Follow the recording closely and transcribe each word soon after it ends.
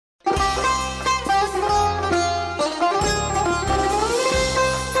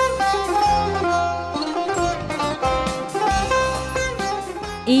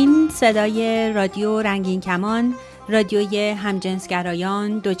صدای رادیو رنگین کمان، رادیوی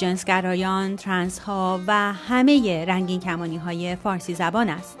همجنسگرایان، دوجنسگرایان، ترنس ها و همه رنگین کمانی های فارسی زبان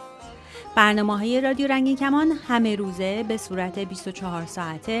است. برنامه های رادیو رنگین کمان همه روزه به صورت 24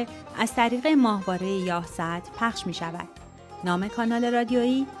 ساعته از طریق ماهواره یازدهم پخش می شود. نام کانال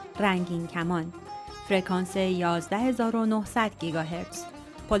رادیویی رنگین کمان، فرکانس 11900 گیگاهرتز،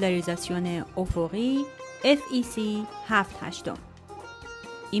 پولاریزاسیون افقی FEC 7/8.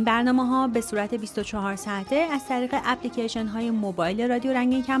 این برنامه ها به صورت 24 ساعته از طریق اپلیکیشن های موبایل رادیو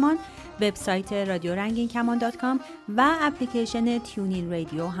رنگین کمان، وبسایت رادیو رنگین کمان.com و اپلیکیشن تیونین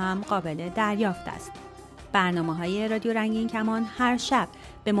رادیو هم قابل دریافت است. برنامه های رادیو رنگین کمان هر شب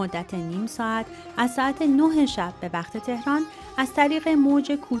به مدت نیم ساعت از ساعت 9 شب به وقت تهران از طریق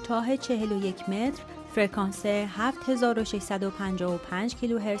موج کوتاه 41 متر فرکانس 7655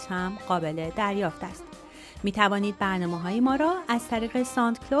 کیلوهرتز هم قابل دریافت است. می توانید برنامه‌های ما را از طریق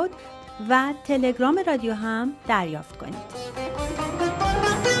ساوند کلود و تلگرام رادیو هم دریافت کنید.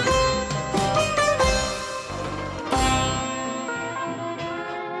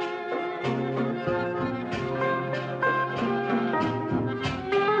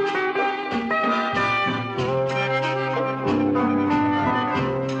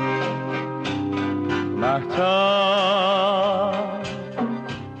 مهتاب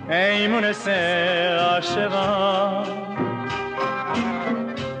ای مونس عاشقان،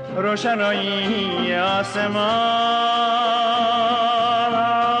 روشنایی آسمان،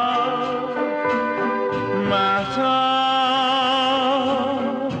 مهتاب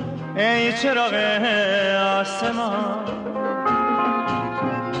ای چراغ آسمان،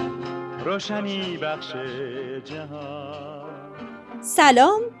 روشنی بخش جهان.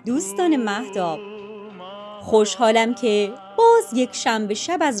 سلام دوستان مهتاب، خوشحالم که باز یک شنبه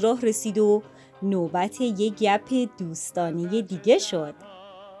شب از راه رسید و نوبت یک گپ دوستانه دیگه شد.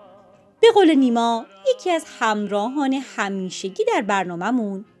 به قول نیما، یکی از همراهان همیشگی در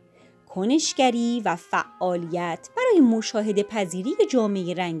برنامه‌مون کنشگری و فعالیت برای مشاهده پذیری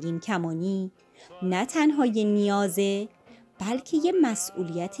جامعه رنگین کمانی نه تنها یه نیازه، بلکه یه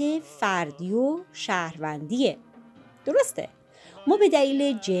مسئولیت فردی و شهروندیه. درسته؟ ما به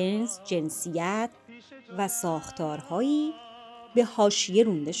دلیل جنس، جنسیت و ساختارهایی به حاشیه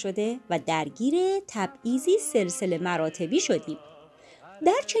رونده شده و درگیر تبعیضی سلسله مراتبی شدیم.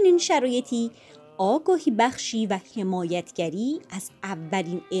 در چنین شرایطی آگاهی بخشی و حمایتگری از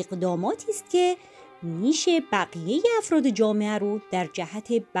اولین اقداماتی است که میشه بقیه افراد جامعه رو در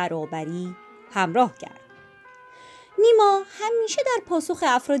جهت برابری همراه کرد. نیما همیشه در پاسخ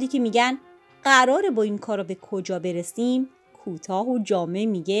افرادی که میگن قراره با این کارا به کجا برسیم کوتاه و جامع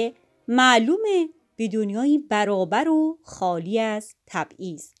میگه معلومه به دنیایی برابر و خالی از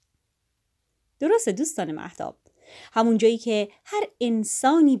تبعیض. درسته دوستان مهتاب، همون جایی که هر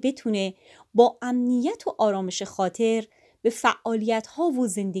انسانی بتونه با امنیت و آرامش خاطر به فعالیت‌ها و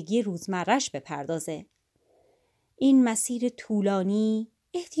زندگی روزمره‌اش بپردازه. این مسیر طولانی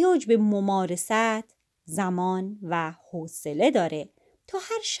احتیاج به ممارست، زمان و حوصله داره تا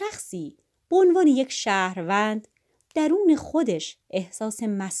هر شخصی به عنوان یک شهروند درون خودش احساس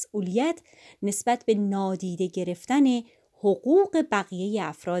مسئولیت نسبت به نادیده گرفتن حقوق بقیه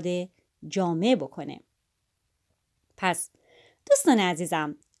افراد جامعه بکنه. پس دوستان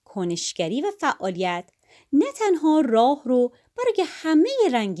عزیزم، کنشگری و فعالیت نه تنها راه رو برای همه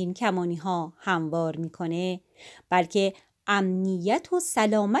رنگین کمانی ها هموار میکنه، بلکه امنیت و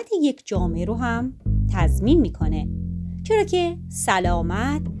سلامت یک جامعه رو هم تضمین میکنه، چرا که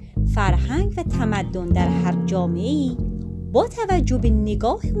سلامت، فرهنگ و تمدن در هر جامعه‌ای با توجه به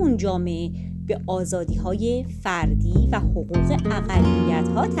نگاه اون جامعه به آزادی‌های فردی و حقوق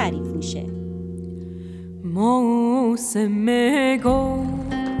اقلیت‌ها تعریف میشه. موسم گل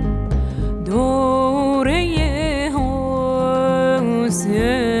دوره هاست،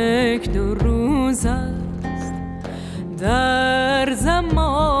 یک دو روز است در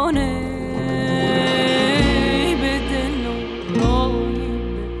زمانه، به دل و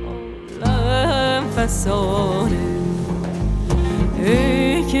عالم فسانه،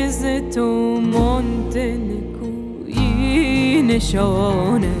 ای که ز تو مانده نکویی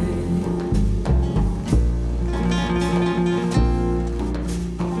نشانه.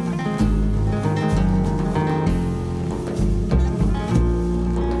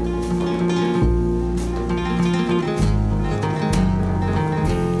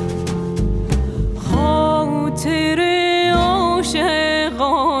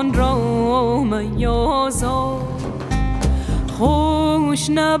 خوش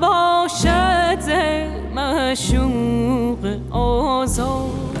نباشد معشوق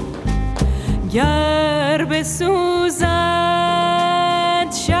آزاد، گر بسوزد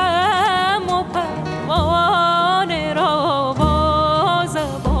شب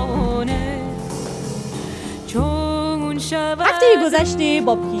هفته گذشته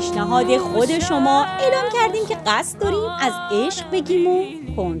با پیشنهاد خود شما اعلام کردیم که قصد داریم از عشق بگیم و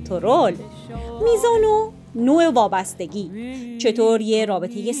کنترل، میزان و نوع وابستگی، چطور یه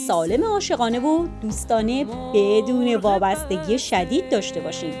رابطه سالم عاشقانه و دوستانه بدون وابستگی شدید داشته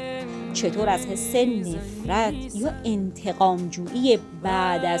باشیم، چطور از حس نفرت یا انتقامجویی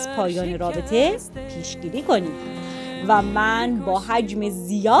بعد از پایان رابطه پیشگیری کنیم. و من با حجم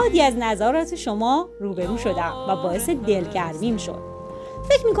زیادی از نظرات شما روبرو شدم و باعث دلگرمیم شد.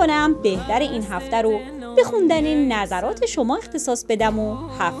 فکر میکنم بهتر این هفته رو به خوندن نظرات شما اختصاص بدم و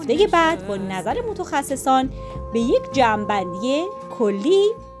هفته بعد با نظر متخصصان به یک جمع‌بندی کلی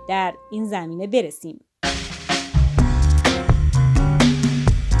در این زمینه برسیم.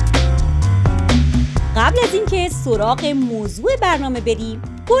 قبل از اینکه سراغ موضوع برنامه بریم،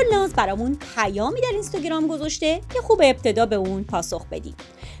 گلناز برامون پیامی در اینستاگرام گذاشته که خوب ابتدا به اون پاسخ بدیم.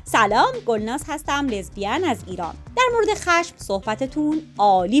 سلام، گلناز هستم، لزبیان از ایران. در مورد خشم صحبتتون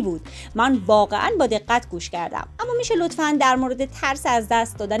عالی بود. من واقعاً با دقت گوش کردم. اما میشه لطفاً در مورد ترس از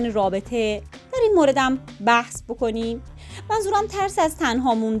دست دادن رابطه در این موردم بحث بکنیم؟ منظورم ترس از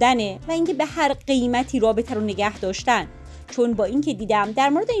تنها موندنه و اینکه به هر قیمتی رابطه رو نگه داشتن. چون با اینکه دیدم در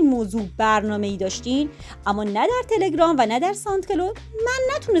مورد این موضوع برنامه‌ای داشتین، اما نه در تلگرام و نه در ساندکلود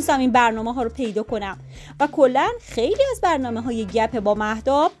من نتونستم این برنامه ها رو پیدا کنم و کلاً خیلی از برنامه‌های گپ با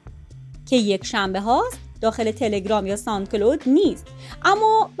مهداب که یکشنبه هاست داخل تلگرام یا ساندکلود نیست.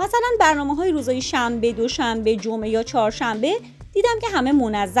 اما مثلا برنامه‌های روزهای شنبه، دوشنبه، جمعه یا چهارشنبه دیدم که همه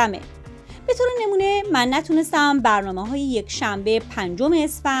منظمه. به طور نمونه من نتونستم برنامه‌های یکشنبه 5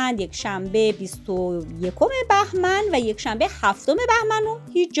 اسفند، یکشنبه 21 بهمن و یکشنبه 7 بهمن رو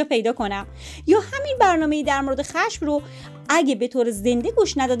هیچ جا پیدا کنم. یا همین برنامه در مورد خشم رو اگه به طور زنده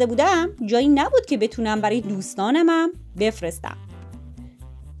گوش نداده بودم جایی نبود که بتونم برای دوستانم بفرستم.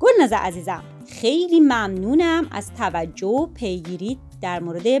 گلناز عزیزم، خیلی ممنونم از توجه و پیگیری در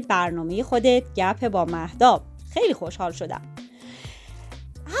مورد برنامه خودت گپ با مهداب. خیلی خوشحال شدم.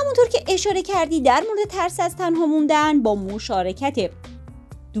 همونطور که اشاره کردی در مورد ترس از تنها موندن، با مشارکت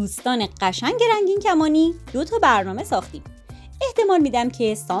دوستان قشنگ رنگین کمانی 2 برنامه ساختیم. احتمال میدم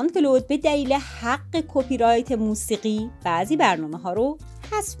که ساندکلود به دلیل حق کپی رایت موسیقی بعضی برنامه ها رو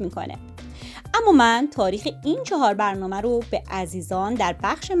حذف میکنه. اما من تاریخ این 4 برنامه رو به عزیزان در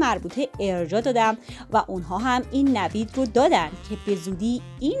بخش مربوطه ارجاع دادم و اونها هم این نوید رو دادن که به زودی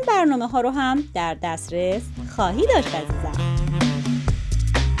این برنامه ها رو هم در دسترس خواهی داشت عزیزم.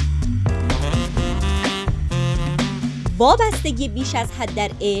 وابستگی بیش از حد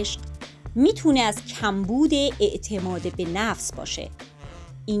در عشق میتونه از کمبود اعتماد به نفس باشه.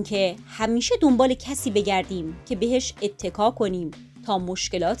 اینکه همیشه دنبال کسی بگردیم که بهش اتکا کنیم تا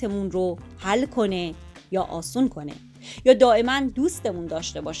مشکلاتمون رو حل کنه یا آسون کنه، یا دائما دوستمون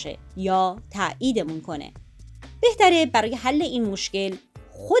داشته باشه یا تاییدمون کنه. بهتره برای حل این مشکل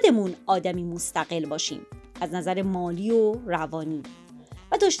خودمون آدمی مستقل باشیم از نظر مالی و روانی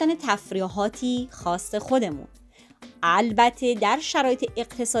و داشتن تفریحاتی خاص خودمون. البته در شرایط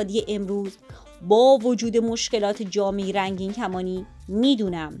اقتصادی امروز با وجود مشکلات جامعه رنگین کمانی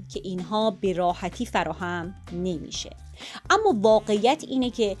میدونم که اینها به راحتی فراهم نمیشه. اما واقعیت اینه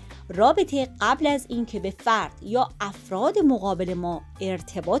که رابطه قبل از این که به فرد یا افراد مقابل ما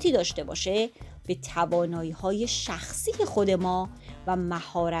ارتباطی داشته باشه به توانایی‌های شخصی خود ما و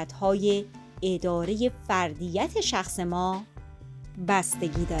مهارت‌های اداره فردیت شخص ما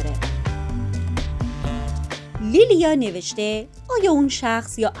بستگی داره. لیلیا نوشته آیا اون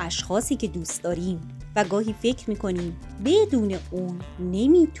شخص یا اشخاصی که دوست داریم و گاهی فکر میکنیم بدون اون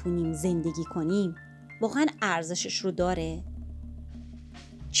نمیتونیم زندگی کنیم واقعا ارزشش رو داره؟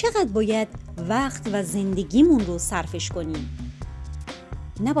 چقدر باید وقت و زندگیمون رو صرفش کنیم؟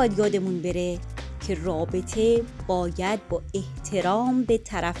 نباید یادمون بره که رابطه باید با احترام به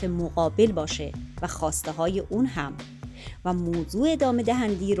طرف مقابل باشه و خواسته های اون هم، و موضوع ادامه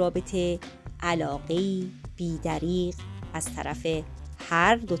دهنده رابطه علاقه‌ای بی‌دریغ از طرف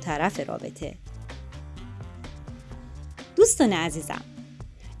هر 2 طرف رابطه. دوستان عزیزم،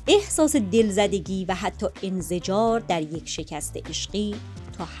 احساس دلزدگی و حتی انزجار در یک شکست عشقی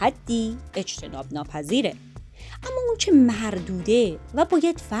تا حدی اجتناب ناپذیره. اما اون چه مردوده و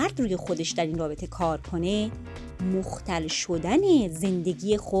باید فرد روی خودش در این رابطه کار کنه، مختل شدن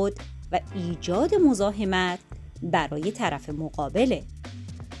زندگی خود و ایجاد مزاحمت برای طرف مقابله.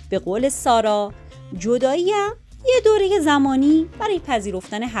 به قول سارا، جدایی هم یه دوره زمانی برای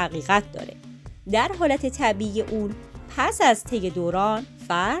پذیرفتن حقیقت داره. در حالت طبیعی اون پس از طی دوران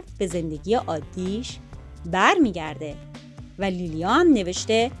فرد به زندگی عادیش برمیگرده. و لیلیا هم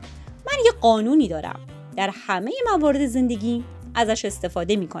نوشته من یه قانونی دارم، در همه موارد زندگی ازش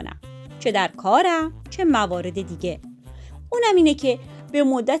استفاده میکنم، چه در کارم چه موارد دیگه. اونم اینه که به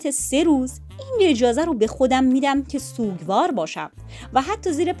مدت 3 روز این اجازه رو به خودم میدم که سوگوار باشم و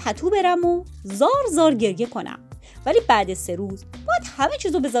حتی زیر پتو برم و زار زار گریه کنم. ولی بعد 3 روز باید همه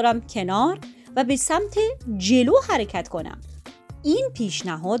چیزو بذارم کنار و به سمت جلو حرکت کنم. این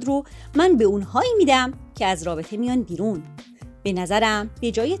پیشنهاد رو من به اونهایی میدم که از رابطه میان بیرون. به نظرم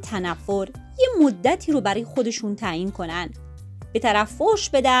به جای تنفر یه مدتی رو برای خودشون تعیین کنن. به طرف فحش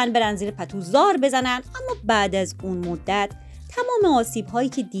بدن، برن زیر پتو زار بزنن، اما بعد از اون مدت تمام آسیب‌هایی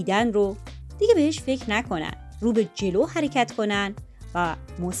که دیدن رو دیگه بهش فکر نکنن. رو به جلو حرکت کنن و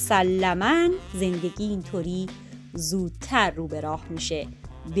مسلماً زندگی اینطوری زودتر رو به راه میشه،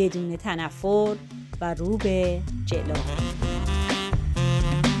 بدون تنفر و رو به جلو.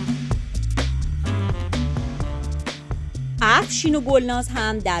 افشین و گلناز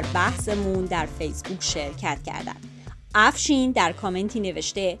هم در بحثمون در فیسبوک شرکت کردن. افشین در کامنتی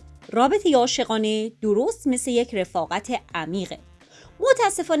نوشته رابطه عاشقانه درست مثل یک رفاقت عمیقه.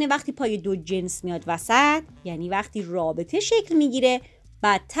 متاسفانه وقتی پای دو جنس میاد وسط، یعنی وقتی رابطه شکل میگیره،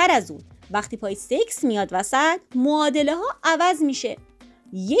 بدتر از اون وقتی پای سکس میاد وسط، معادله ها عوض میشه.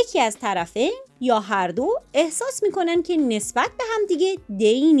 یکی از طرفین یا هر دو احساس میکنن که نسبت به هم دیگه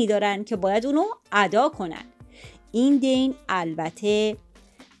دینی دارن که باید اونو ادا کنن. این دین البته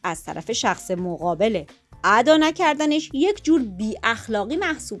از طرف شخص مقابله. ادا نکردنش یک جور بی اخلاقی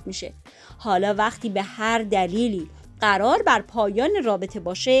محسوب میشه. حالا وقتی به هر دلیلی قرار بر پایان رابطه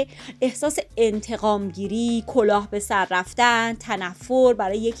باشه، احساس انتقام گیری، کلاه به سر رفتن، تنفر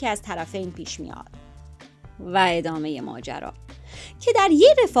برای یکی از طرفین پیش میاد. و ادامه ماجرا که در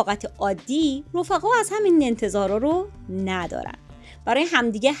یه رفاقت عادی رفقا از همین انتظارا رو ندارن. برای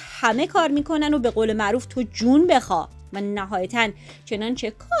همدیگه همه کار میکنن و به قول معروف تو جون بخوا و نهایتاً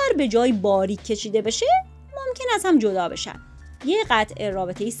چنانچه کار به جای باریک کشیده بشه ممکن از هم جدا بشن. یه قطع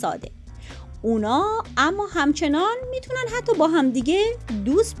رابطه‌ای ساده. اونا اما همچنان میتونن حتی با همدیگه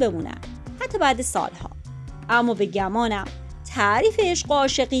دوست بمونن، حتی بعد سالها. اما به گمانم تعریف عشق و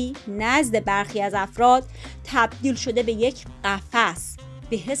عاشقی نزد برخی از افراد تبدیل شده به یک قفس،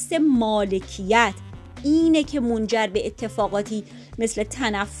 به حس مالکیت. اینه که منجر به اتفاقاتی مثل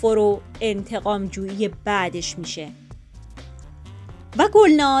تنفر و انتقام جویی بعدش میشه. و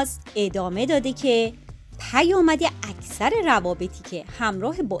گلناز ادامه داده که پیامد اکثر روابطی که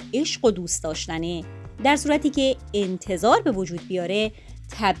همراه با عشق و دوست داشتنه، در صورتی که انتظار به وجود بیاره،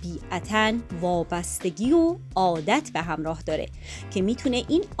 طبیعتاً وابستگی و عادت به همراه داره که میتونه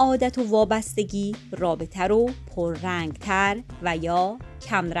این عادت و وابستگی رابطه رو پررنگتر و یا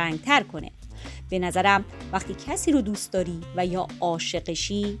کمرنگتر کنه. به نظرم وقتی کسی رو دوست داری و یا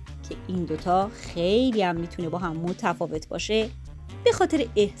عاشقشی، که این دوتا خیلی هم میتونه با هم متفاوت باشه، به خاطر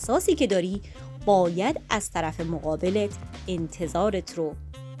احساسی که داری باید از طرف مقابلت انتظارت رو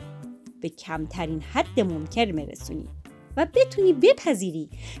به کمترین حد ممکن برسونی و بتونی بپذیری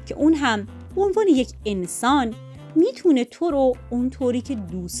که اون هم به عنوان یک انسان میتونه تو رو اونطوری که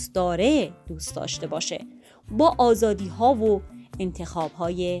دوست داره دوست داشته باشه، با آزادی ها و انتخاب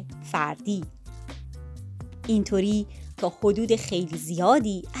های فردی. اینطوری تا حدود خیلی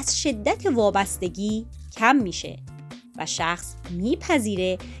زیادی از شدت وابستگی کم میشه و شخص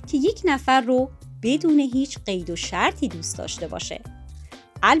میپذیره که یک نفر رو بدون هیچ قید و شرطی دوست داشته باشه.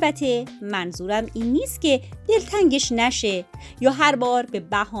 البته منظورم این نیست که دلتنگش نشه یا هر بار به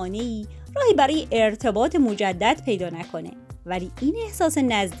بهانه‌ای راهی برای ارتباط مجدد پیدا نکنه، ولی این احساس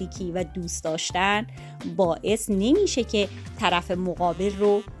نزدیکی و دوست داشتن باعث نمیشه که طرف مقابل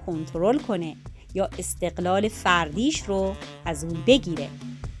رو کنترل کنه یا استقلال فردیش رو از اون بگیره.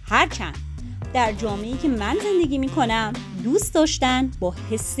 هرچند در جامعه‌ای که من زندگی میکنم دوست داشتن با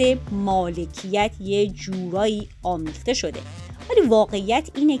حس مالکیت یه جورایی آمیخته شده، ولی واقعیت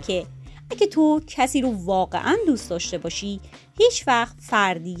اینه که اگه تو کسی رو واقعا دوست داشته باشی، هیچ وقت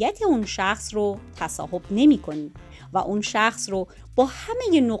فردیت اون شخص رو تصاحب نمی کنی و اون شخص رو با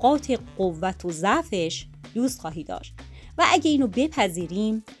همه نقاط قوت و ضعفش دوست خواهی داشت. و اگه اینو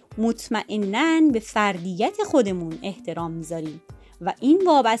بپذیریم، مطمئناً به فردیت خودمون احترام میذاریم و این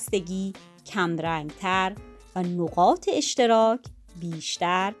وابستگی کمرنگتر و نقاط اشتراک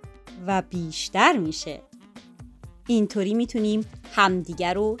بیشتر و بیشتر میشه. اینطوری میتونیم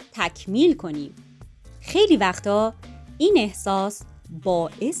همدیگر رو تکمیل کنیم. خیلی وقتا این احساس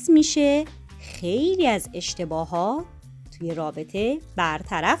باعث میشه خیلی از اشتباهات توی رابطه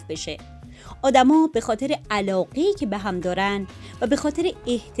برطرف بشه. آدما به خاطر علاقه‌ای که به هم دارن و به خاطر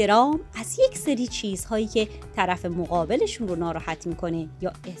احترام از یک سری چیزهایی که طرف مقابلشون رو ناراحت میکنه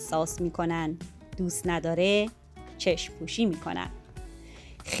یا احساس میکنن دوست نداره، چشم پوشی میکنن.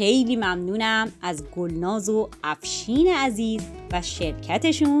 خیلی ممنونم از گلناز و افشین عزیز و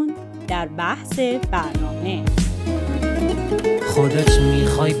شرکتشون در بحث برنامه. خودت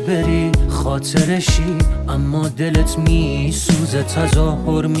میخوای بری خاطرشی، اما دلت میسوزه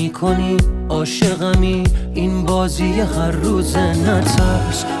تظاهر میکنی عاشقمی. این بازی هر روزه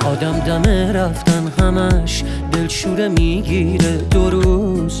نترس، آدم دمه رفتن همش دلشوره میگیره. 2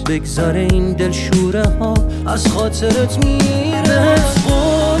 روز بگذره این دلشوره ها از خاطرت میره.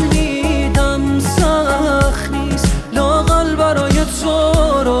 قول میدم سخت نیست لااقل برای تو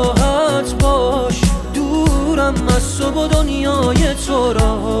راحت باش، دورم از تو و دنیای تو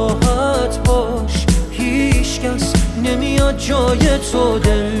راحت باش. هیچ کس نمیاد جای تو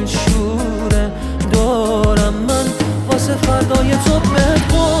دلشوره دارم من واسه فردای تو.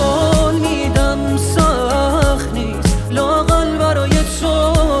 بهت قول میدم سخت نیست لااقل برای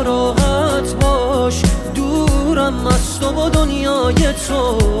تو راحت باش، دورم از تو و دنیای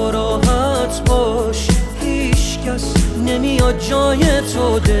تو راحت باش. هیچ کس نمیاد جای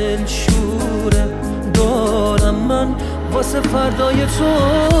تو دلشوره دارم من واسه فردای تو.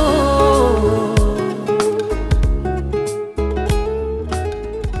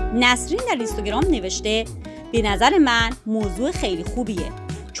 نسرین در اینستاگرام نوشته به نظر من موضوع خیلی خوبیه،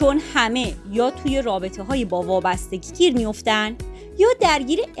 چون همه یا توی رابطه های با وابستگی گیر میافتن یا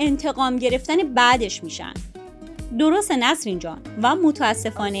درگیر انتقام گرفتن بعدش میشن. درسته نسرین جان، و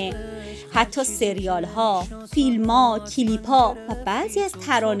متاسفانه حتی سریال ها، فیلم ها، کلیپ ها و بعضی از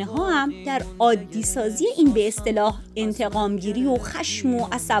ترانه ها هم در عادی سازی این به اصطلاح انتقام گیری و خشم و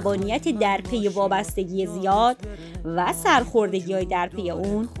عصبانیت در پی وابستگی زیاد و سرخوردگی های در پی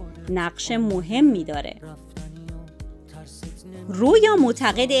اون نقش مهمی داره. رویا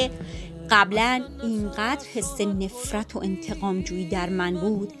معتقده قبلا اینقدر حس نفرت و انتقام جویی در من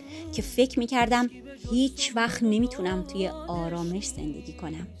بود که فکر میکردم هیچ وقت نمیتونم توی آرامش زندگی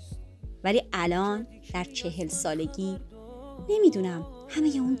کنم، ولی الان در 40 سالگی نمیدونم همه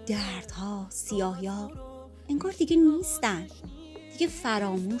اون دردها، سیاهی‌ها انگار دیگه نیستن، دیگه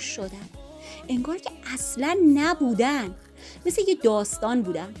فراموش شدن، انگار که اصلا نبودن، مثل یه داستان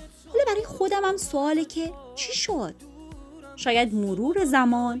بودن. حالا برای خودم هم سواله که چی شد؟ شاید مرور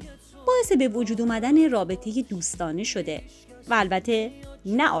زمان باعث به وجود اومدن رابطه دوستانه شده و البته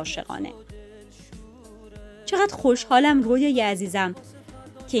نه عاشقانه. چقدر خوشحالم رویای عزیزم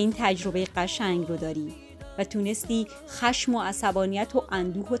که این تجربه قشنگ رو داری و تونستی خشم و عصبانیت و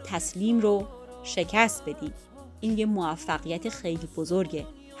اندوه و تسلیم رو شکست بدی. این یه موفقیت خیلی بزرگه،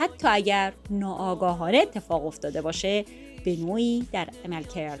 حتی اگر ناآگاهانه اتفاق افتاده باشه به نوعی در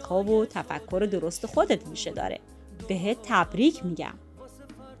عملکردها و تفکر درست خودت میشه داره. بهت تبریک میگم.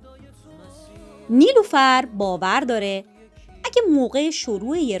 نیلوفر باور داره اگه موقع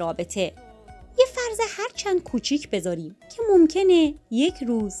شروع یه رابطه یه فرض هرچند کوچیک بذاریم که ممکنه یک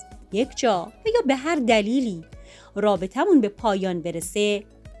روز، یک جا و یا به هر دلیلی رابطمون به پایان برسه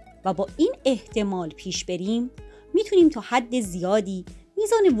و با این احتمال پیش بریم، میتونیم تا حد زیادی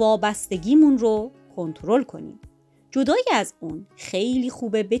میزان وابستگیمون رو کنترل کنیم. جدای از اون خیلی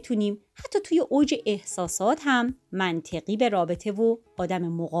خوبه بتونیم حتی توی اوج احساسات هم منطقی به رابطه و آدم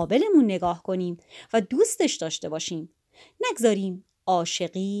مقابلمون نگاه کنیم و دوستش داشته باشیم، نگذاریم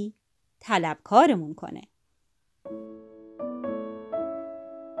عاشقی طلبکارمون کنه.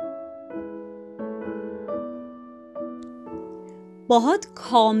 باهات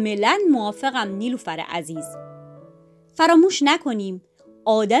کاملا موافقم نیلوفر عزیز. فراموش نکنیم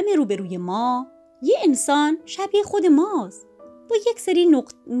آدم روبروی ما یه انسان شبیه خود ماست با یک سری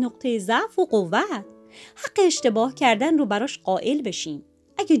نقطه ضعف و قوت. حق اشتباه کردن رو براش قائل بشیم.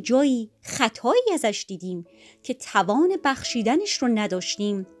 اگه جایی خطایی ازش دیدیم که توان بخشیدنش رو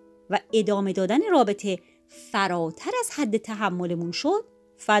نداشتیم و ادامه دادن رابطه فراتر از حد تحملمون شد،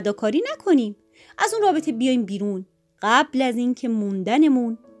 فداکاری نکنیم، از اون رابطه بیایم بیرون قبل از این که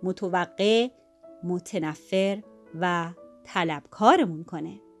موندنمون متوقع، متنفر و طلبکارمون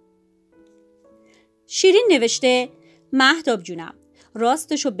کنه. شیرین نوشته مهتاب جونم،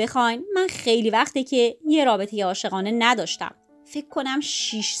 راستشو بخواین من خیلی وقته که یه رابطه عاشقانه نداشتم. فکر کنم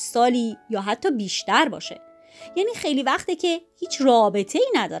 6 سالی یا حتی بیشتر باشه. یعنی خیلی وقته که هیچ رابطه‌ای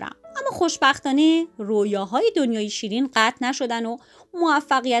ندارم. اما خوشبختانه رویاهای دنیای شیرین قطع نشدن و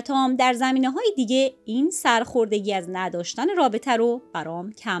موفقیتام در زمینه‌های دیگه این سرخوردگی از نداشتن رابطه رو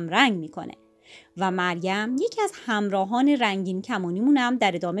برام کمرنگ میکنه. و مریم یکی از همراهان رنگین کمانیمونم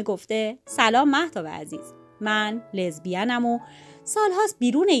در ادامه گفته سلام مهتاب عزیز، من لزبیانم و سالهاست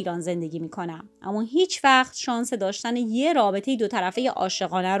بیرون ایران زندگی میکنم، اما هیچ وقت شانس داشتن یه رابطه 2 طرفه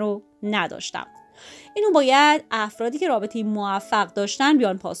عاشقانه رو نداشتم. اینو باید افرادی که رابطه موفق داشتن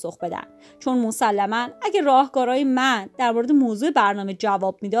بیان پاسخ بدن، چون مسلماً اگه راهکارهای من در مورد موضوع برنامه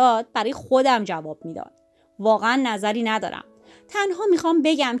جواب میداد برای خودم جواب میداد. واقعا نظری ندارم. تنها میخوام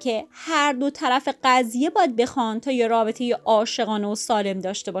بگم که هر دو طرف قضیه باید بخوان تا یه رابطه عاشقانه و سالم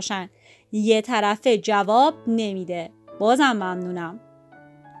داشته باشن. یه طرفه جواب نمیده. بازم ممنونم.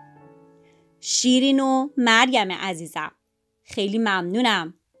 شیرین و مریم عزیزم، خیلی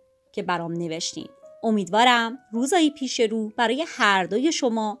ممنونم که برام نوشتین. امیدوارم روزایی پیش رو برای هر دوی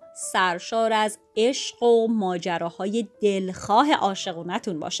شما سرشار از عشق و ماجراهای دلخواه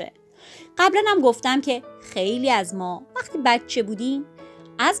عاشقونتون باشه. قبلا هم گفتم که خیلی از ما وقتی بچه بودیم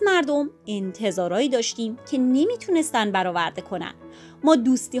از مردم انتظارایی داشتیم که نمیتونستن برآورده کنن. ما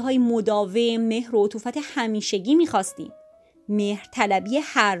دوستی های مداوم، مهر و عطوفت همیشگی میخواستیم، مهر طلبی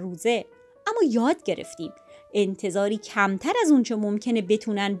هر روزه. اما یاد گرفتیم انتظاری کمتر از اون چه ممکنه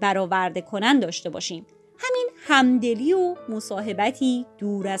بتونن برآورده کنن داشته باشیم. همین همدلی و مصاحبتی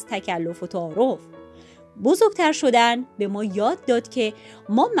دور از تکلف و تعارف. بزرگتر شدن به ما یاد داد که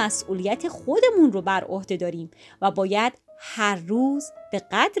ما مسئولیت خودمون رو بر عهده داریم و باید هر روز به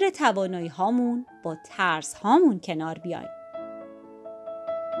قدر توانایی هامون با ترس هامون کنار بیایم.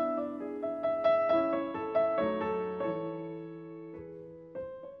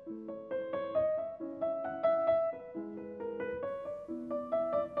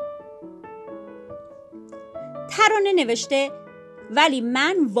 ترانه نوشته ولی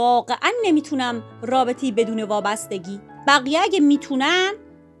من واقعا نمیتونم رابطه‌ای بدون وابستگی. بقیه اگه میتونن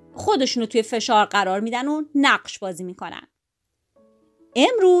خودشونو توی فشار قرار میدن و نقش بازی میکنن.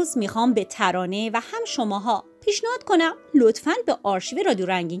 امروز میخوام به ترانه و هم شماها پیشنهاد کنم لطفاً به آرشیو رادیو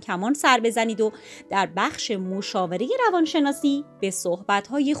رنگین کمان سر بزنید و در بخش مشاوره روانشناسی به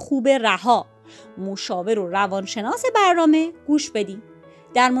صحبت‌های خوب رها، مشاور و روانشناس برنامه گوش بدید.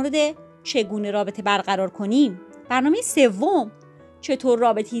 در مورد چگونه رابطه برقرار کنیم، برنامه 3، چطور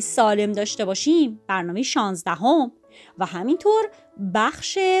رابطه‌ای سالم داشته باشیم، برنامه 16 و همینطور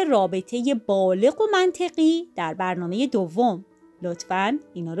بخش رابطه بالغ و منطقی در برنامه 2. لطفاً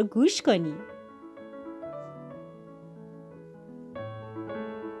اینا رو گوش کنید.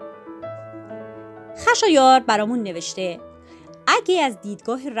 خشایار برامون نوشته اگه از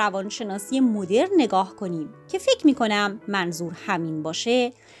دیدگاه روانشناسی مدرن نگاه کنیم که فکر میکنم منظور همین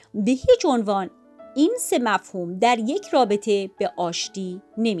باشه، به هیچ عنوان این 3 مفهوم در یک رابطه به آشتی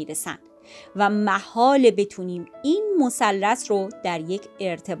نمیرسن و محال بتونیم این مثلث رو در یک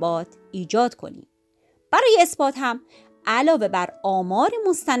ارتباط ایجاد کنیم. برای اثبات هم علاوه بر آمار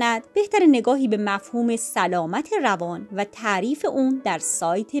مستند بهتر نگاهی به مفهوم سلامت روان و تعریف اون در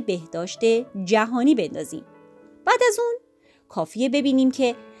سایت بهداشت جهانی بندازیم. بعد از اون کافیه ببینیم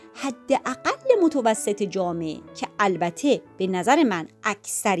که حداقل متوسط جامعه که البته به نظر من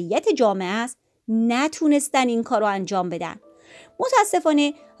اکثریت جامعه است نتونستن این کار رو انجام بدن.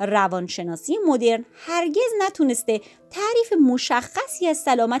 متاسفانه روانشناسی مدرن هرگز نتونسته تعریف مشخصی از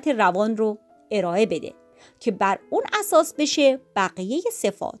سلامت روان رو ارائه بده که بر اون اساس بشه بقیه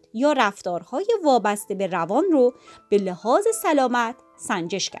صفات یا رفتارهای وابسته به روان رو به لحاظ سلامت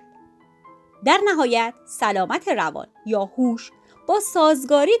سنجش کرد. در نهایت سلامت روان یا هوش با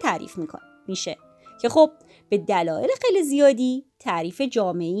سازگاری تعریف میشه که خب به دلایل خیلی زیادی تعریف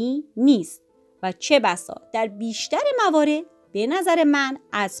جامعی نیست و چه بسا در بیشتر موارد به نظر من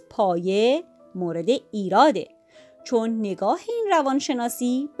از پایه مورد ایراده، چون نگاه این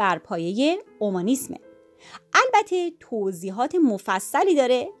روانشناسی بر پایه اومانیسمه. البته توضیحات مفصلی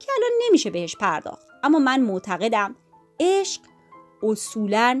داره که الان نمیشه بهش پرداخت، اما من معتقدم عشق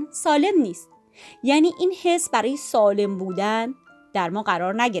اصولاً سالم نیست. یعنی این حس برای سالم بودن در ما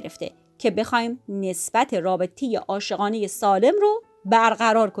قرار نگرفته که بخوایم نسبت رابطه عاشقانه سالم رو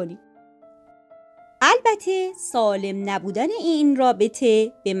برقرار کنیم. البته سالم نبودن این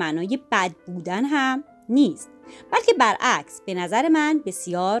رابطه به معنای بد بودن هم نیست، بلکه برعکس به نظر من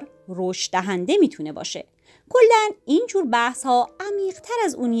بسیار رشد دهنده میتونه باشه. کلاً اینجور بحث ها عمیق‌تر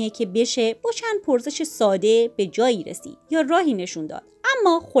از اونیه که بشه با چند پرسش ساده به جایی رسید یا راهی نشون داد.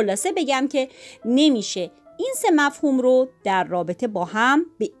 اما خلاصه بگم که نمیشه این 3 مفهوم رو در رابطه با هم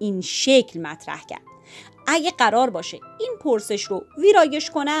به این شکل مطرح کرد. اگه قرار باشه این پرسش رو ویرایش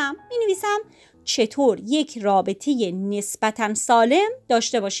کنم، می‌نویسم چطور یک رابطه نسبتاً سالم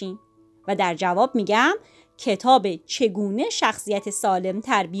داشته باشیم و در جواب میگم کتاب چگونه شخصیت سالم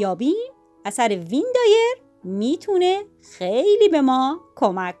تربیابیم اثر وین دایر میتونه خیلی به ما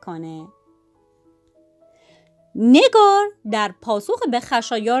کمک کنه. نگار در پاسخ به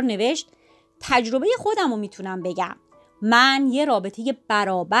خشایار نوشت تجربه خودم رو میتونم بگم. من یه رابطه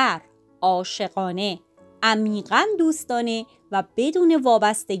برابر، عاشقانه، عمیقاً دوستانه و بدون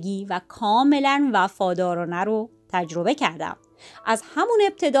وابستگی و کاملاً وفادارانه رو تجربه کردم. از همون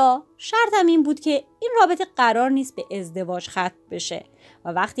ابتدا شرطم این بود که این رابطه قرار نیست به ازدواج ختم بشه و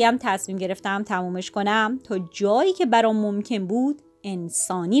وقتی هم تصمیم گرفتم تمومش کنم تا جایی که برام ممکن بود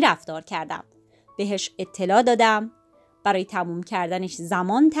انسانی رفتار کردم. بهش اطلاع دادم، برای تموم کردنش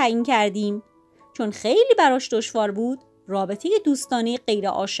زمان تعیین کردیم. چون خیلی براش دشوار بود، رابطه دوستانه غیر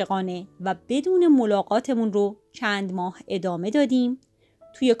عاشقانه و بدون ملاقاتمون رو چند ماه ادامه دادیم.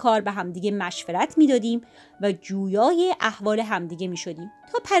 توی کار به همدیگه مشورت میدادیم و جویای احوال همدیگه میشدیم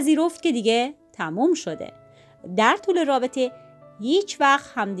تا پذیرفت که دیگه تموم شده. در طول رابطه هیچ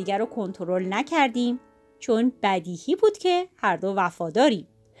وقت همدیگه رو کنترل نکردیم چون بدیهی بود که هر دو وفاداریم.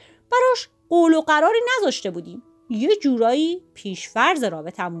 براش قول و قراری نذاشته بودیم. یه جورایی پیش‌فرض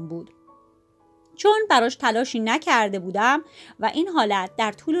رابطمون بود. چون براش تلاشی نکرده بودم و این حالت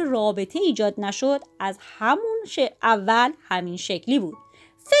در طول رابطه ایجاد نشد، از اول همین شکلی بود.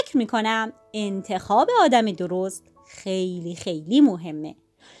 فکر میکنم انتخاب آدم درست خیلی خیلی مهمه.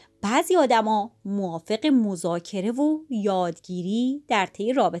 بعضی آدما موافق مذاکره و یادگیری در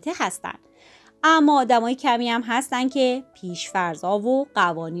طی رابطه هستن، اما آدمای کمی هم هستن که پیش‌فرض‌ها و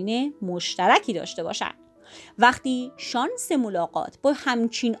قوانین مشترکی داشته باشن. وقتی شانس ملاقات با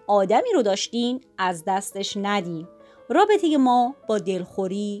همچین آدمی رو داشتین، از دستش ندین. رابطه ما با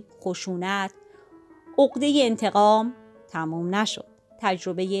دلخوری، خشونت، عقده انتقام تموم نشد.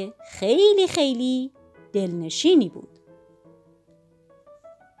 تجربه خیلی خیلی دلنشینی بود.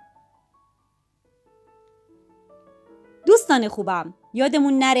 دوستان خوبم،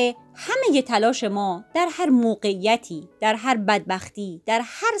 یادمون نره همه تلاش ما در هر موقعیتی، در هر بدبختی، در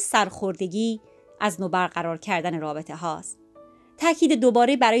هر سرخوردگی از نو برقرار کردن رابطه هاست. تأکید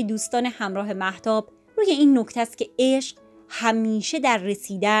دوباره برای دوستان همراه مهتاب روی این نکته است که عشق همیشه در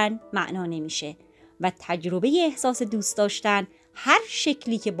رسیدن معنا نمیشه و تجربه احساس دوست داشتن هر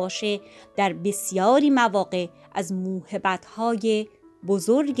شکلی که باشه در بسیاری مواقع از موهبت‌های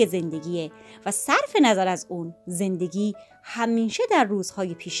بزرگ زندگیه و صرف نظر از اون، زندگی همیشه در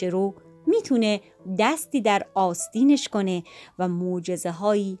روزهای پیش رو میتونه دستی در آستینش کنه و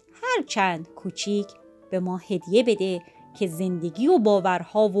معجزه‌هایی هر چند کوچیک به ما هدیه بده که زندگی و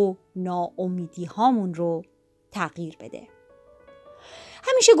باورها و ناامیدی‌هامون رو تغییر بده.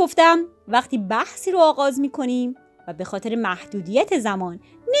 همیشه گفتم وقتی بحثی رو آغاز میکنیم و به خاطر محدودیت زمان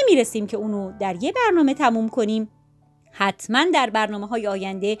نمیرسیم که اونو در یه برنامه تموم کنیم، حتما در برنامه‌های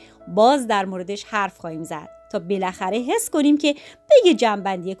آینده باز در موردش حرف خواهیم زد تا بالاخره حس کنیم که به یه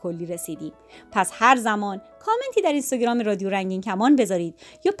جمع‌بندی کلی رسیدیم. پس هر زمان کامنتی در اینستاگرام رادیو رنگین کمان بذارید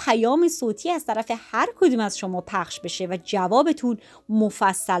یا پیام صوتی از طرف هر کدوم از شما پخش بشه و جوابتون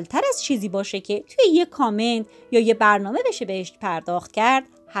مفصل‌تر از چیزی باشه که توی یه کامنت یا یه برنامه بشه بهش پرداخت کرد،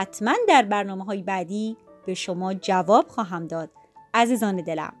 حتما در برنامه‌های بعدی به شما جواب خواهم داد. عزیزان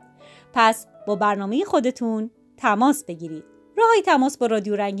دلم، پس با برنامه خودتون تماس بگیرید. راهی تماس با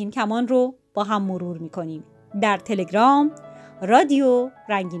رادیو رنگین کمان رو با هم مرور میکنیم. در تلگرام رادیو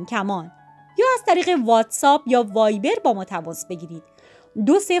رنگین کمان یا از طریق واتساپ یا وایبر با ما تماس بگیرید.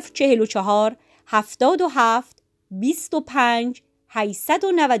 2044 77 25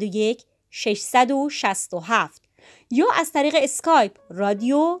 891 667 یا از طریق اسکایپ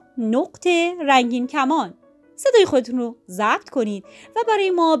رادیو نقطه رنگین کمان. صدای خودتون رو ضبط کنید و برای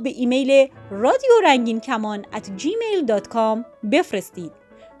ما به ایمیل radioranginkaman@gmail.com بفرستید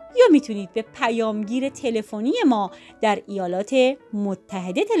یا میتونید به پیامگیر تلفنی ما در ایالات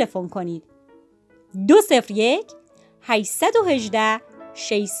متحده تلفن کنید. 201 818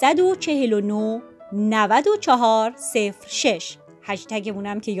 649 9406.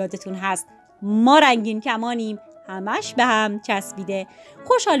 هشتگمونم که یادتون هست ما رنگین کمانیم، همش به هم چسبیده.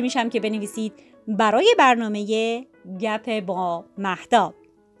 خوشحال میشم که بنویسید برای برنامه گپ با مهتاب.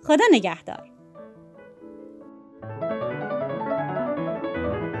 خدا نگهدار.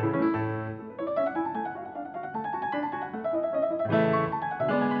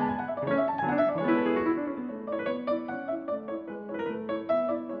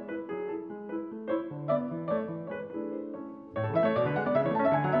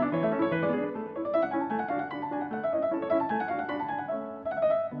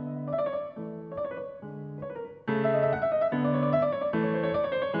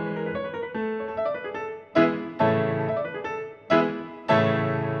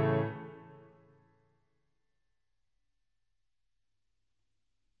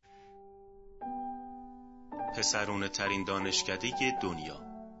 پسرونه ترین دانشکده دنیا.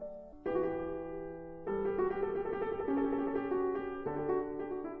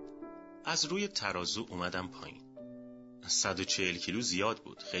 از روی ترازو اومدم پایین. 140 کیلو زیاد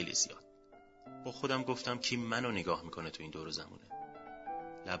بود، خیلی زیاد. با خودم گفتم کی منو نگاه میکنه تو این دور زمونه.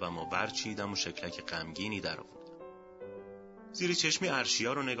 لبمو برچیدم و شکلک غمگینی در آوردم. زیر چشمی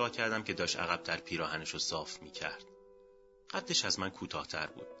ارشیا رو نگاه کردم که داشت عقب‌تر پیراهنش رو صاف می‌کرد. قدش از من کوتاه‌تر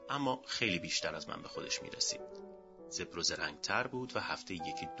بود، اما خیلی بیشتر از من به خودش می‌رسید. زبر و زرنگ‌تر بود و هفته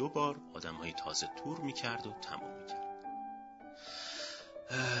 1-2 بار آدم‌های تازه تور می‌کرد و تموم می‌کرد.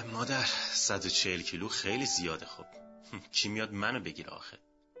 مادر، 140 کیلو خیلی زیاده. خب کی میاد منو بگیره آخه؟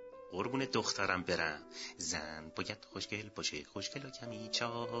 قربون دخترم برم. زن باید خوشگل باشه، خوشگل و کمی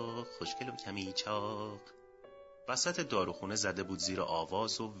چاق، خوشگل و کمی چاق. وسط داروخونه زده بود زیر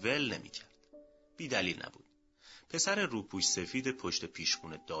آواز و ول نمی‌کرد. بی دلیل نبود. پسر روپوش سفید پشت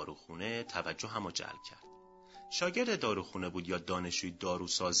پیشخونه داروخونه توجهمو جلب کرد. شاگرد داروخونه بود یا دانشجوی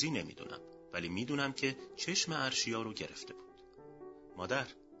داروسازی نمیدونم، ولی میدونم که چشم ارشیا رو گرفته بود. مادر،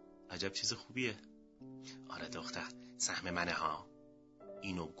 عجب چیز خوبیه. آره دختر، سهم منه ها.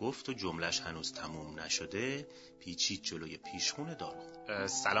 اینو گفت و جملش هنوز تموم نشده پیچید جلوی پیشخونه داروخونه.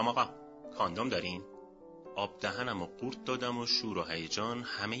 سلام آقا، کاندوم دارین؟ آب دهنمو قورت دادم و شور و هیجان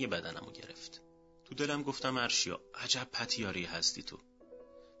همه بدنمو گرفت. تو دلم گفتم ارشیا، عجب پتیاری هستی تو.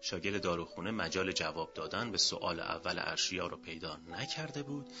 شاگرد داروخونه مجال جواب دادن به سوال اول ارشیا رو پیدا نکرده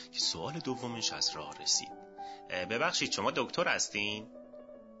بود که سوال دومش از راه رسید. ببخشید شما دکتر هستین؟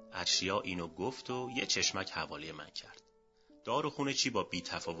 ارشیا اینو گفت و یه چشمک حوالی من کرد. داروخونه چی با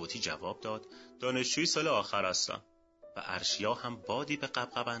بی‌تفاوتی جواب داد دانشجوی سال آخر هستم. و ارشیا هم بادی به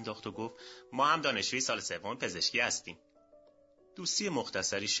قبقب انداخت و گفت ما هم دانشجوی سال سوم پزشکی هستیم. دوستی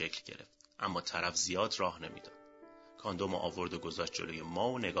مختصری شکل گرفت، اما طرف زیاد راه نمیداد. کاندوم آورد و گذاشت جلوی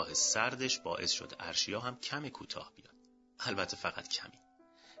ما و نگاه سردش باعث شد ارشیا هم کمی کوتاه بیاد. البته فقط کمی.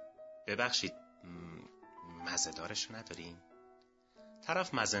 ببخشید مزه‌دارش ندارین؟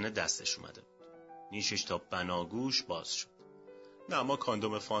 طرف مزنه دستش اومده بود. نیشش تا بناگوش باز شد. نه، ما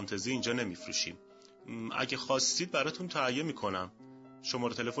کاندوم فانتزی اینجا نمیفروشیم. اگه خواستید براتون تهیه میکنم.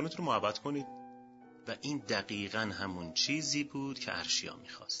 شماره تلفنتون رو محبت کنید. و این دقیقاً همون چیزی بود که ارشیا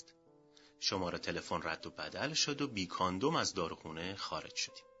میخواست. شماره تلفن رد و بدل شد و بی کاندوم از داروخونه خارج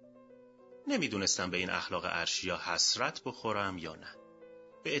شدیم. نمیدونستم به این اخلاق ارشیا حسرت بخورم یا نه.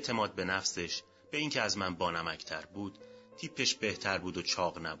 به اعتماد به نفسش، به اینکه از من بانمکتر بود، تیپش بهتر بود و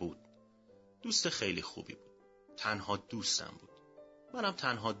چاق نبود. دوست خیلی خوبی بود. تنها دوستم بود. منم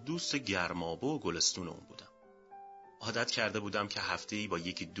تنها دوست گرمابه و گلستون اون بودم. عادت کرده بودم که هفته‌ای با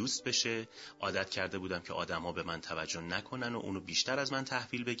یکی دوست بشه، عادت کرده بودم که آدم‌ها به من توجه نکنن و اونو بیشتر از من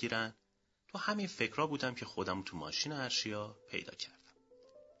تحویل بگیرن. تو همین فکرها بودم که خودم تو ماشین ارشیا پیدا کردم.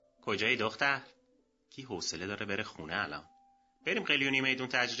 کجایی دختر؟ کی حوصله داره بره خونه الان؟ بریم قلیونی میدون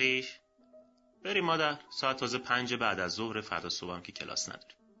تجریش؟ بریم مادر، ساعت تازه 5 بعد از ظهر، فردا صبحم که کلاس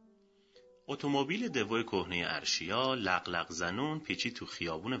نداریم. اتومبیل دوای کهنه ارشیا لق زنون پیچید تو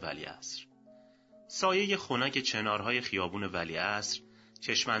خیابون ولیعصر. سایه خنک چنارهای خیابون ولیعصر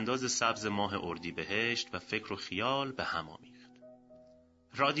چشمانداز سبز ماه اردیبهشت و فکر و خیال به هم آمیخت.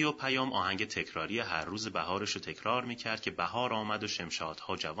 رادیو پیام آهنگ تکراری هر روز بهارش رو تکرار میکرد که بهار آمد و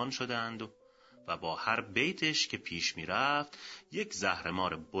شمشادها جوان شدند و با هر بیتش که پیش میرفت یک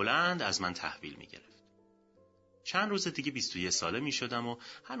زهرمار بلند از من تحویل میگرفت. چند روز دیگه 21 ساله میشدم و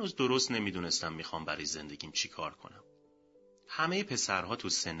هنوز درست نمیدونستم میخوام برای زندگیم چی کار کنم. همه پسرها تو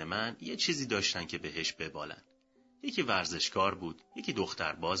سن من یه چیزی داشتن که بهش ببالن. یکی ورزشکار بود، یکی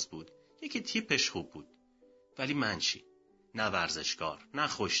دخترباز بود، یکی تیپش خوب بود. ولی من چی؟ نه ورزشکار، نه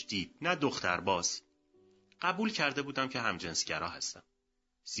خوشتیپ، نه دخترباز. قبول کرده بودم که همجنسگرا هستم.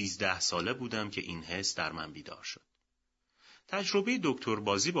 13 ساله بودم که این حس در من بیدار شد. تجربه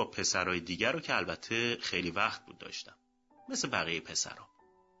دکتربازی با پسرای دیگر رو که البته خیلی وقت بود داشتم. مثل بقیه پسرها.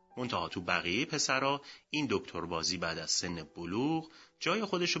 منتها تو بقیه پسرها این دکتربازی بعد از سن بلوغ جای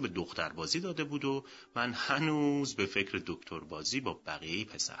خودش رو به دختربازی داده بود و من هنوز به فکر دکتربازی با بقیه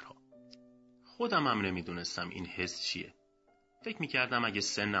پسرها. خودم هم نمیدونستم این حس چیه. فکر میکردم اگه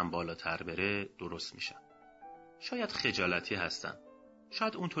سنم بالاتر بره درست میشم. شاید خجالتی هستم.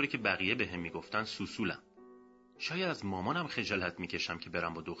 شاید اونطوری که بقیه بهم میگفتن سوسولم. شاید از مامانم خجالت میکشم که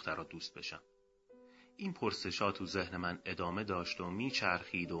برم با دخترها دوست بشم. این پرسشات تو ذهن من ادامه داشت و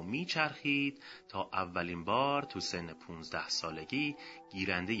میچرخید تا اولین بار تو سن 15 سالگی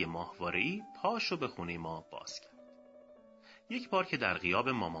گیرنده ماهواره‌ای پاشو به خونه ما باز کرد. یک بار که در غیاب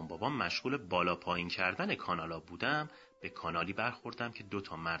مامان بابام مشغول بالا پایین کردن کانالا بودم، به کانالی برخوردم که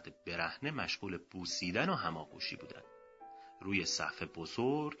 2 مرد برهنه مشغول بوسیدن و هماغوشی بودن. روی صفحه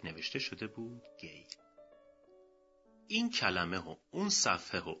بزرگ نوشته شده بود گی. این کلمه و اون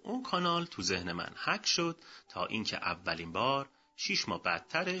صفحه و اون کانال تو ذهن من حک شد تا اینکه اولین بار 6 ماه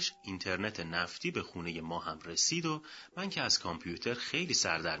بعدترش اینترنت نفتی به خونه ما هم رسید و من که از کامپیوتر خیلی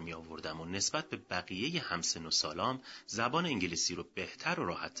سر در می آوردم و نسبت به بقیه همسن و سالام زبان انگلیسی رو بهتر و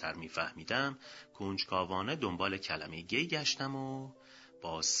راحت‌تر می فهمیدم، کنجکاوانه دنبال کلمه گی گشتم و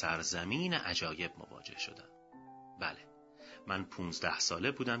با سرزمین عجایب مواجه شدم. بله، من 15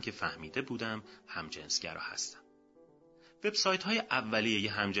 ساله بودم که فهمیده بودم همجنسگرا هستم. وبسایت‌های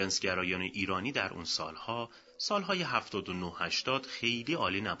اولیه همجنسگرایان ایرانی در اون سالهای 79-80 خیلی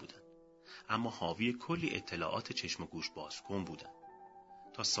عالی نبودن، اما حاوی کلی اطلاعات چشم و گوش بازکن بودن.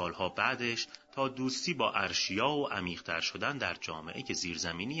 تا سالها بعدش، تا دوستی با ارشیا و عمیق‌تر شدن در جامعه که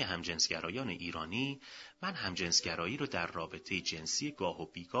زیرزمینی همجنسگرایان ایرانی، من همجنسگرایی رو در رابطه جنسی گاه و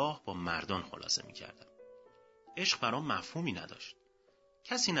بیگاه با مردان خلاصه می‌کردم. عشق برام مفهومی نداشت.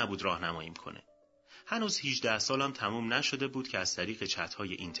 کسی نبود راهنماییم کنه. هنوز 18 سالم تموم نشده بود که از طریق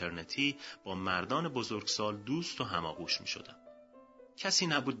چت‌های اینترنتی با مردان بزرگسال دوست و هماغوش می‌شدم. کسی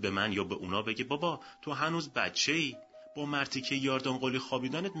نبود به من یا به اونا بگه بابا تو هنوز بچه‌ای، با مردی که یاردانقلی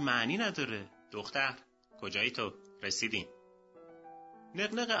خوابیدنت معنی نداره. دختر کجایی تو؟ رسیدیم.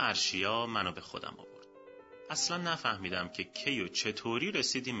 نقنق ارشیا منو به خودم آورد. اصلا نفهمیدم که کی و چطوری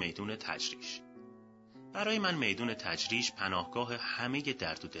رسیدیم میدون تجریش. برای من میدون تجریش پناهگاه همه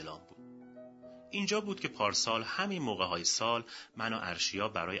درد و دلام بود. اینجا بود که پارسال همین موقع‌های سال من و ارشیا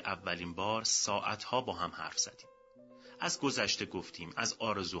برای اولین بار ساعتها با هم حرف زدیم. از گذشته گفتیم، از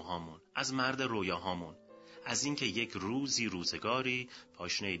آرزوهامون، از مرد رویاهامون، از اینکه یک روزگاری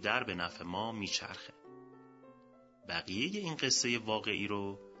پاشنه در به نفع ما میچرخه. بقیه این قصه واقعی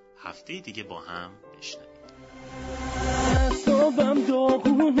رو هفته دیگه با هم بشنویم. صبحم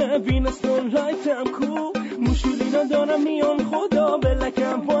داغونه بینستون لایتم کو موشولینا دارم میان خدا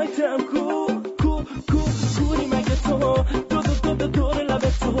بلکم پایتم کوری مگه تو دو دور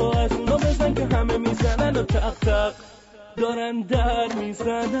لبه تو از اونا بزن که همه میزنن و تق تق دارن در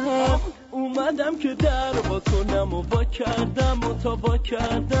میزنم. اومدم که در با کنم و وا کردم و تا وا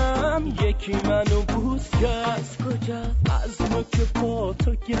کردم یکی منو بوس کرد. از کجا؟ از نوک پا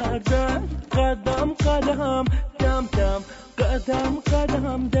تا گردن قدم دم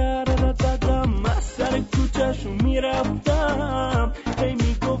قدم در قدم از سر کوچه‌شو میرفتم هی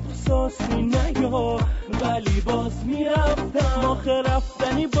میگفت ساسی نیا ولی باز میرفتم. آخه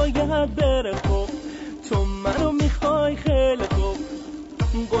رفتنی باید بره خب تو منو میخوای خیلی خوب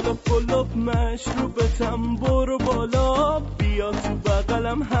قلوب مشروبتم برو بالا بیا تو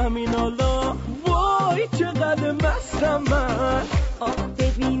بغلم همین حالا. وای چقدر مستم من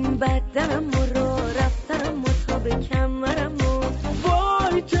ببین بدنم رو رفتنم و تا به کمرم و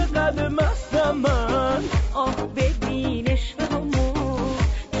وای چقدر مستم من ببین عشقمو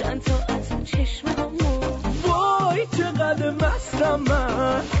چند تا از اون چشممو وای چقدر مستم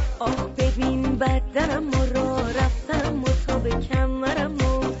من ببین بدنم رو رفتنم و تا به کمرم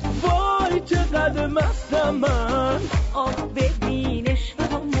و وای چقدر مستم من ببین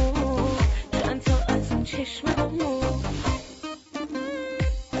عشقمو چند تا از اون چشممو.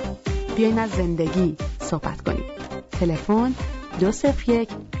 بیاین از زندگی صحبت کنیم. تلفن 201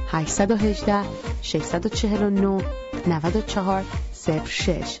 818 649 94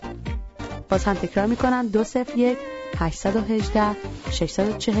 06. باز هم تکرار میکنم 201 818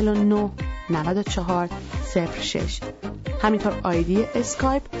 649 94 06. همینطور آیدی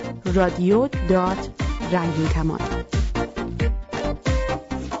اسکایپ رادیو رنگین کمان.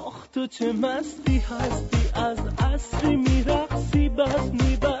 آخ تو چه مستی هستی از عصری میرقصی بس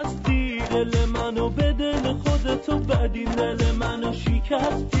میبستی دل منو به دل خودتو بدی دل منو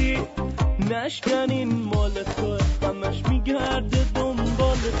شکستی نشکنین مال تو همش میگرده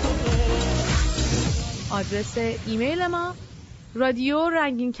دنبال تو. آدرس ایمیل ما رادیو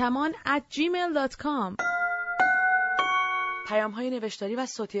رنگین کمان @gmail.com. پیام های نوشتاری و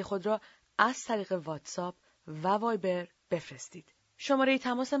صوتی خود را از طریق واتساپ و وایبر بفرستید. شماره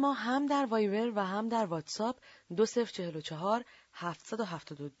تماس ما هم در وایبر و هم در واتساپ 2044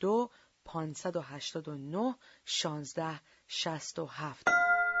 772 589 1667.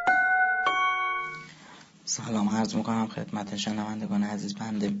 سلام عرض میکنم خدمت شنوندگان عزیز.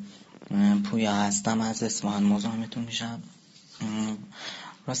 بنده پویا هستم، از اصفهان مزاحمتون میشم.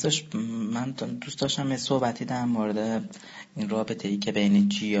 راستش من دوست داشتم یه صحبتی در مورد این رابطه‌ای که بین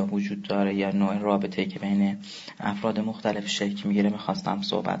جیا وجود داره یا نوع رابطه‌ای که بین افراد مختلف شکل میگیره میخواستم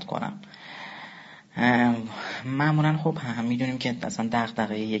صحبت کنم. معمولا خب هم میدونیم که اصلا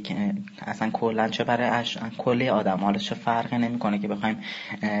دغدغه یک اصلا کلا چه برای کلی آدم حالا چه فرقی نمیکنه که بخوایم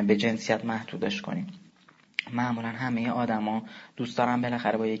به جنسیت محدودش کنیم. معمولا همه آدما دوست دارن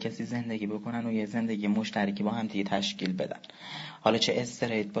بالاخره با یه کسی زندگی بکنن و یه زندگی مشترکی با هم دیگه تشکیل بدن. حالا چه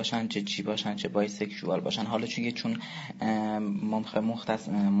استریت باشن، چه چی باشن، چه بایسکشوال باشن. حالا چون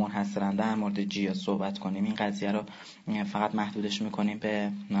منحصرا در مورد جیا صحبت کنیم، این قضیه رو فقط محدودش میکنیم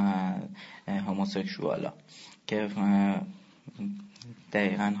به هموسکشوالا که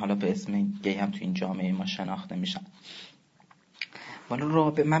دقیقاً حالا به اسم گی هم تو این جامعه ما شناخته میشن. ولی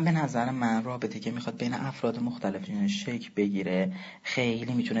من به نظر من رابطه که میخواد بین افراد مختلف شکل بگیره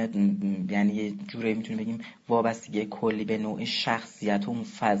خیلی میتونه، یعنی یه جوری میتونه بگیم وابستگی کلی به نوع شخصیت و اون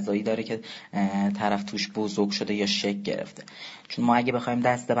فضایی داره که طرف توش بزرگ شده یا شکل گرفته. چون ما اگه بخوایم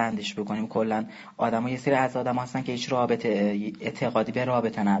دسته بندیش بکنیم، کلا آدما یه سری از آدما هستن که هیچ رابطه اعتقادی به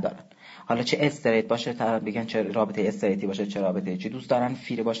رابطه ندارن. حالا چه استریت باشه، طرف بگن چه رابطه استریتی باشه، چه رابطه چی، دوست دارن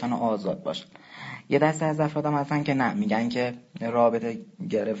فری باشن و آزاد باشن. یه دسته از افراد هم هستن که نه، میگن که رابطه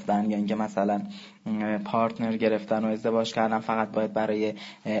گرفتن یا اینکه مثلا پارتنر گرفتن و ازدواج کردن فقط باید برای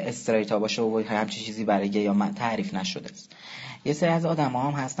استریت ها باشه و همچین چیزی برای یا تعریف نشده است. یه سری از آدم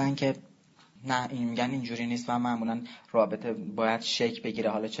ها هم هستن که نه، این میگن اینجوری نیست و معمولا رابطه باید شکل بگیره،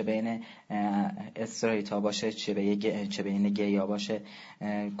 حالا چه بین استریت ها باشه چه بین گی ها باشه،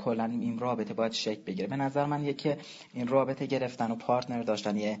 کلا این رابطه باید شکل بگیره. به نظر من یکی این رابطه گرفتن و پارتنر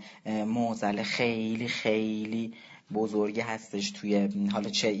داشتن یه معضل خیلی خیلی بزرگی هستش توی حالا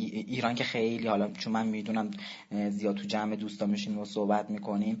چه ایران که خیلی، حالا چون من میدونم زیاد تو جمع دوستا میشیم و صحبت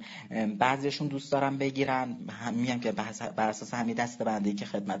میکنیم، بعضیشون دوست دارن بگیرن، میگم که بر اساس همین دسته‌بندی که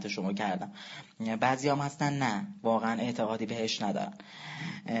خدمت شما کردم. بعضیام هستن نه، واقعا اعتقادی بهش ندارن.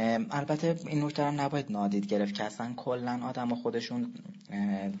 البته این نکته هم نباید نادید گرفت که اصلا کلا آدم خودشون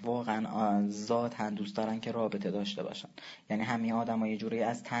واقعا ذاتاً دوست دارن که رابطه داشته باشن. یعنی همه آدم‌ها یه جوری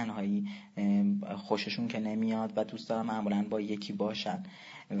از تنهایی خوششون که نمیاد و دوست دارن معمولاً با یکی باشن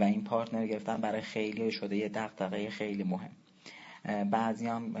و این پارتنر گرفتن برای خیلی شده یه دغدغه خیلی مهم.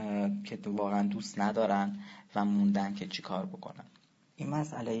 بعضیام که واقعا دوست ندارن و موندن که چیکار بکنن. این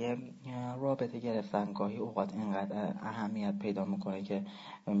مسئله رابطه گرفتن گاهی اوقات اینقدر اهمیت پیدا میکنه که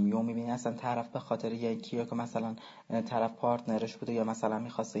یهو میبینی اصلا طرف به خاطر یکیه که مثلا طرف پارتنرش بوده یا مثلا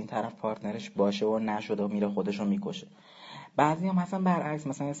میخواسته این طرف پارتنرش باشه و نشده و میره خودشو میکشه. بعضی هم مثلا برعکس،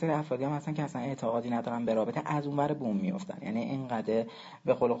 مثلا یه سری افرادی هم هستن که اصلا اعتقادی ندارن به رابطه، از اونور بوم میافتن. یعنی اینقدر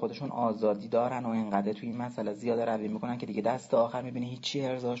به قول خودشون آزادی دارن و اینقدر توی این مسئله زیاده روی میکنن که دیگه دست آخر میبینی هیچی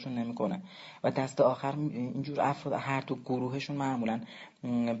ارضاشون نمیکنه و دست آخر اینجور افراد هر دو گروهشون معمولا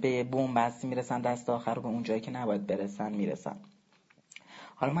به بوم بستی میرسن، دست آخر رو به اون جایی که نباید برسن میرسن.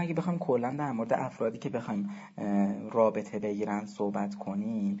 حالا ما اگه بخوایم کلا در مورد افرادی که بخوایم رابطه بگیرن صحبت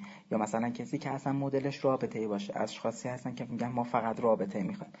کنیم، یا مثلا کسی که اصلا مدلش رابطه‌ای باشه، اشخاصی هستن که میگن ما فقط رابطه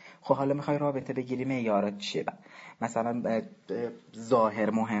میخوایم. خب حالا میخوای رابطه بگیری، معیارات چیه؟ مثلا ظاهر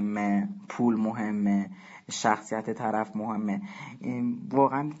مهمه، پول مهمه، شخصیت طرف مهمه.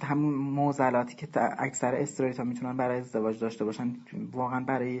 واقعا همون معضلاتی که اکثر استریت‌ها میتونن برای ازدواج داشته باشن واقعا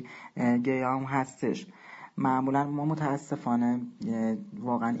برای گیا هم هستش. معمولا ما متاسفانه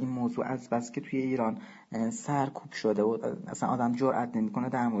واقعا این موضوع از بس که توی ایران سرکوب شده و اصلا آدم جرئت نمیکنه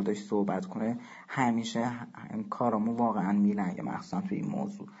در موردش صحبت کنه، همیشه کارامو واقعا میلنگه، مخصوصا توی این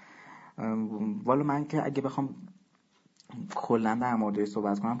موضوع. والا من که اگه بخوام کلا در موردش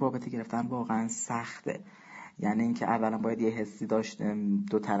صحبت کنم، رابطه گرفتن واقعا سخته. یعنی اینکه اولا باید یه حسی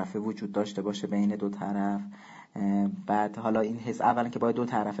دو طرفه وجود داشته باشه بین دو طرف. بعد حالا این حس اولا که باید دو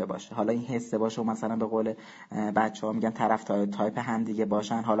طرفه باشه، حالا این حس باشه و مثلا به قول بچه‌ها میگن طرف تایپ هم دیگه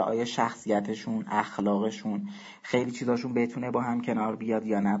باشن، حالا آیا شخصیتشون، اخلاقشون، خیلی چیزاشون بتونه با هم کنار بیاد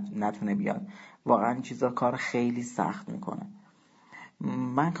یا نتونه بیاد. واقعا این چیزا کار خیلی سخت میکنه.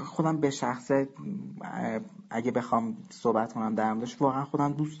 من خودم به شخصه اگه بخوام صحبت کنم در موردش، واقعا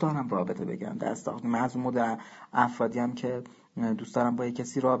خودم دوست دارم رابطه بگیرم. من از اون مدل افرادی هم که دوست دارم با یک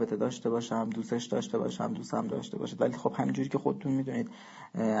کسی رابطه داشته باشم، دوستش داشته باشم، دوستم داشته باشه. ولی خب همینجوری که خودتون میدونید،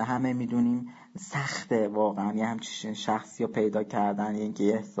 همه میدونیم سخته واقعا یه همچین شخصی رو پیدا کردن، یعنی که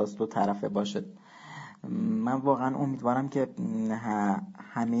احساس دو طرفه باشه. من واقعا امیدوارم که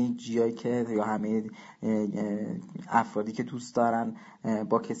همه جایی که یا همه افرادی که دوست دارن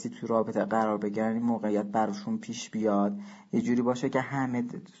با کسی تو رابطه قرار بگیرن، این موقعیت براشون پیش بیاد، یه جوری باشه که همه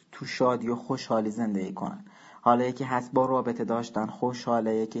تو شادی و خوشحالی زندگی کنن. حالا یکی هست با رابطه داشتن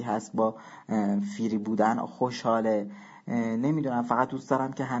خوشحاله، یکی هست با فری بودن خوشحاله. نمیدونم، فقط دوست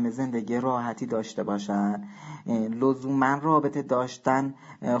دارم که همه زندگی راحتی داشته باشن. لزوما رابطه داشتن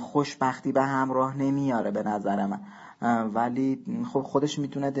خوشبختی به همراه نمیاره به نظر من، ولی خب خودش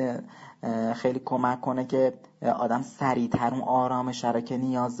میتونه خیلی کمک کنه که آدم سریعتر اون آرامش رو که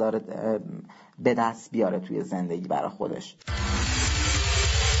نیاز داره به دست بیاره توی زندگی برای خودش.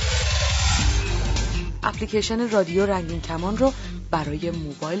 اپلیکیشن رادیو رنگین کمان رو برای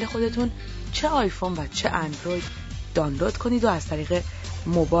موبایل خودتون چه آیفون و چه اندروید دانلود کنید و از طریق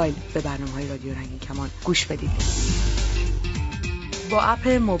موبایل به برنامه‌های رادیو رنگین کمان گوش بدید. با اپ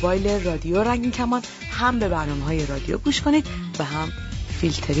موبایل رادیو رنگین کمان هم به برنامه‌های رادیو گوش کنید و هم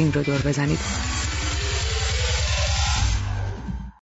فیلترینگ رو دور بزنید.